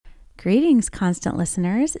Greetings, constant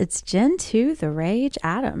listeners. It's Gen 2, The Rage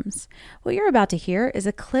Adams. What you're about to hear is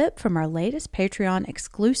a clip from our latest Patreon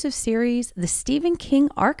exclusive series, The Stephen King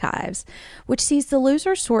Archives, which sees the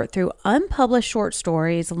losers sort through unpublished short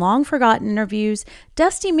stories, long forgotten interviews,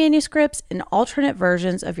 dusty manuscripts, and alternate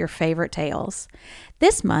versions of your favorite tales.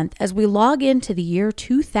 This month, as we log into the year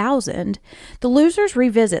 2000, the losers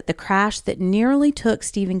revisit the crash that nearly took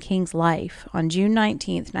Stephen King's life on June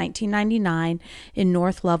 19th, 1999 in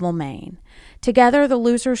North Lovell, Maine. Together, the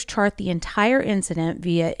losers chart the entire incident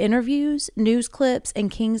via interviews, news clips, and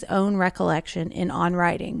King's own recollection in On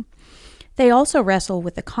Writing. They also wrestle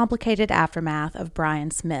with the complicated aftermath of Brian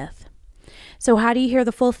Smith. So how do you hear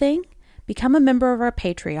the full thing? Become a member of our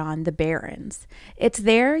Patreon, The Barrens. It's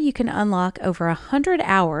there you can unlock over 100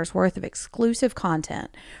 hours worth of exclusive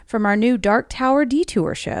content, from our new Dark Tower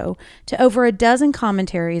Detour show to over a dozen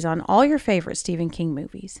commentaries on all your favorite Stephen King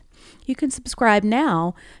movies. You can subscribe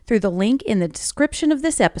now through the link in the description of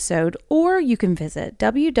this episode, or you can visit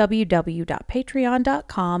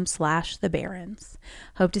www.patreon.com/thebarrens.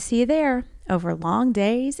 Hope to see you there over long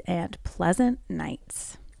days and pleasant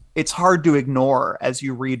nights. It's hard to ignore as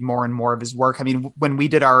you read more and more of his work. I mean, when we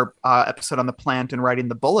did our episode on The Plant and Riding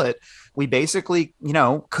the Bullet, we basically,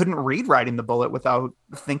 couldn't read Riding the Bullet without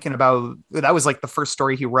thinking about, that was like the first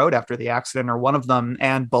story he wrote after the accident, or one of them.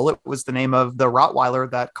 And Bullet was the name of the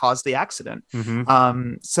Rottweiler that caused the accident.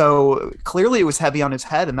 Mm-hmm. So clearly it was heavy on his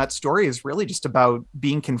head. And that story is really just about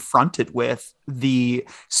being confronted with the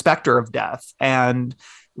specter of death and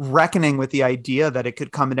reckoning with the idea that it could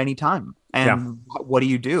come at any time. And what do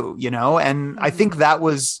you do, And I think that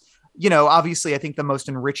was, obviously I think the most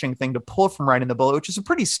enriching thing to pull from Riding the Bullet, which is a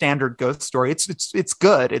pretty standard ghost story. It's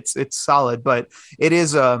good. It's solid, but it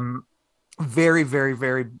is very, very,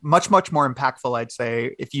 very much more impactful, I'd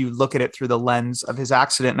say, if you look at it through the lens of his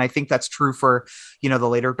accident. And I think that's true for, the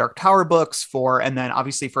later Dark Tower books, and then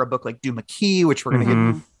obviously for a book like Duma Key, which we're going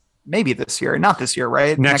to get maybe this year, not this year,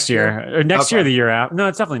 right? Next year, or next year, the year out. No,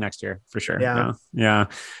 it's definitely next year for sure. Yeah.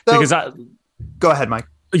 So, because go ahead, Mike.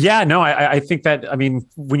 Yeah, no, I think that,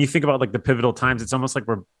 when you think about like the pivotal times, it's almost like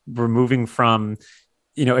we're moving from,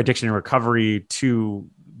 addiction and recovery to,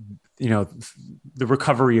 the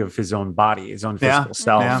recovery of his own body, his own physical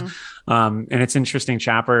self. Yeah. And it's an interesting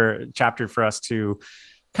chapter for us to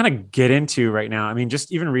kind of get into right now.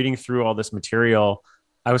 Just even reading through all this material,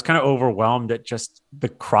 I was kind of overwhelmed at just the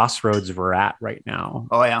crossroads we're at right now.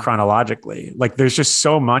 Oh yeah. Chronologically. Like there's just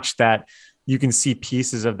so much that you can see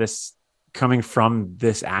pieces of this coming from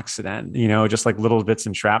this accident, just like little bits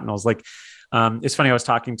and shrapnels. Like, it's funny. I was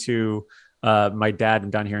talking to, my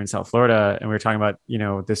dad down here in South Florida, and we were talking about,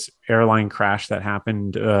 this airline crash that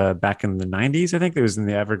happened, back in the 90s. I think it was in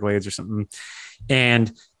the Everglades or something.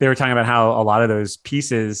 And they were talking about how a lot of those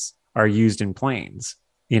pieces are used in planes.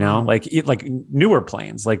 Like newer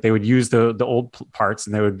planes, like they would use the old parts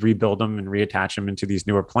and they would rebuild them and reattach them into these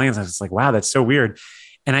newer planes. I was just like, wow, that's so weird.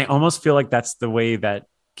 And I almost feel like that's the way that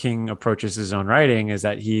King approaches his own writing, is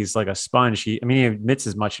that he's like a sponge. He admits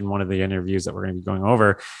as much in one of the interviews that we're going to be going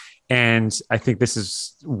over. And I think this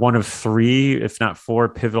is one of 3, if not 4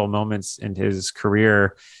 pivotal moments in his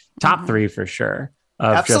career, top 3 for sure.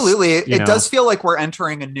 Absolutely. It does feel like we're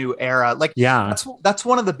entering a new era. Like, that's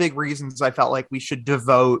one of the big reasons I felt like we should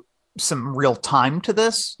devote some real time to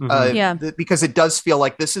this. Because it does feel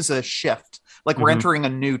like this is a shift. Like we're entering a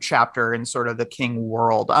new chapter in sort of the King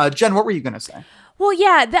world. Jen, what were you going to say? Well,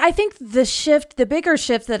 yeah, I think the bigger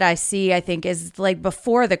shift that I see, I think, is like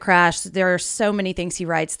before the crash, there are so many things he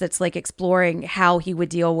writes that's like exploring how he would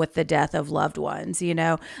deal with the death of loved ones,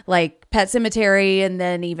 like Pet Sematary, and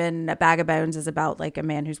then even A Bag of Bones is about like a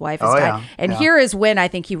man whose wife has died. Yeah. And here is when I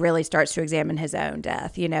think he really starts to examine his own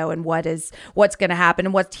death, and what's going to happen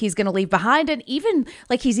and what he's going to leave behind. And even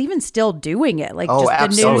like he's even still doing it. Like just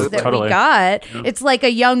absolutely. The news that we got, it's like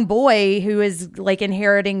a young boy who is like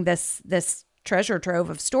inheriting this treasure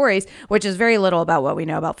trove of stories, which is very little about what we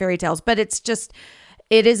know about fairy tales, but it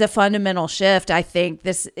is a fundamental shift. I think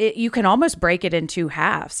you can almost break it in 2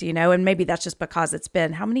 halves, and maybe that's just because it's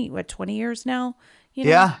been 20 years now?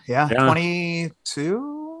 Yeah.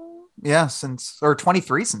 22. Yeah. Or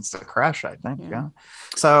 23 since the crash, I think. Yeah.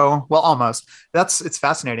 So, well, almost. It's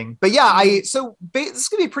fascinating. But yeah, so this is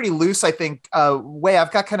going to be pretty loose, I think, way.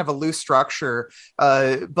 I've got kind of a loose structure.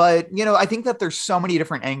 But, I think that there's so many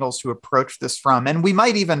different angles to approach this from. And we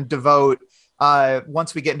might even devote,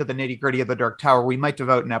 once we get into the nitty gritty of the Dark Tower, we might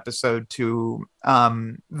devote an episode to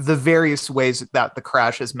the various ways that the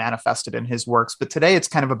crash is manifested in his works. But today it's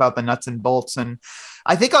kind of about the nuts and bolts. And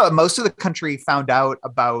I think most of the country found out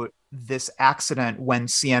about this accident when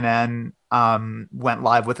CNN went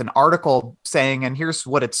live with an article saying, and here's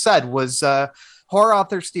what it said, was horror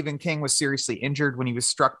author Stephen King was seriously injured when he was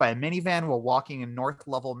struck by a minivan while walking in North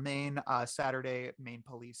Level, Maine, Saturday. Maine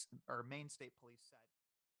State Police said.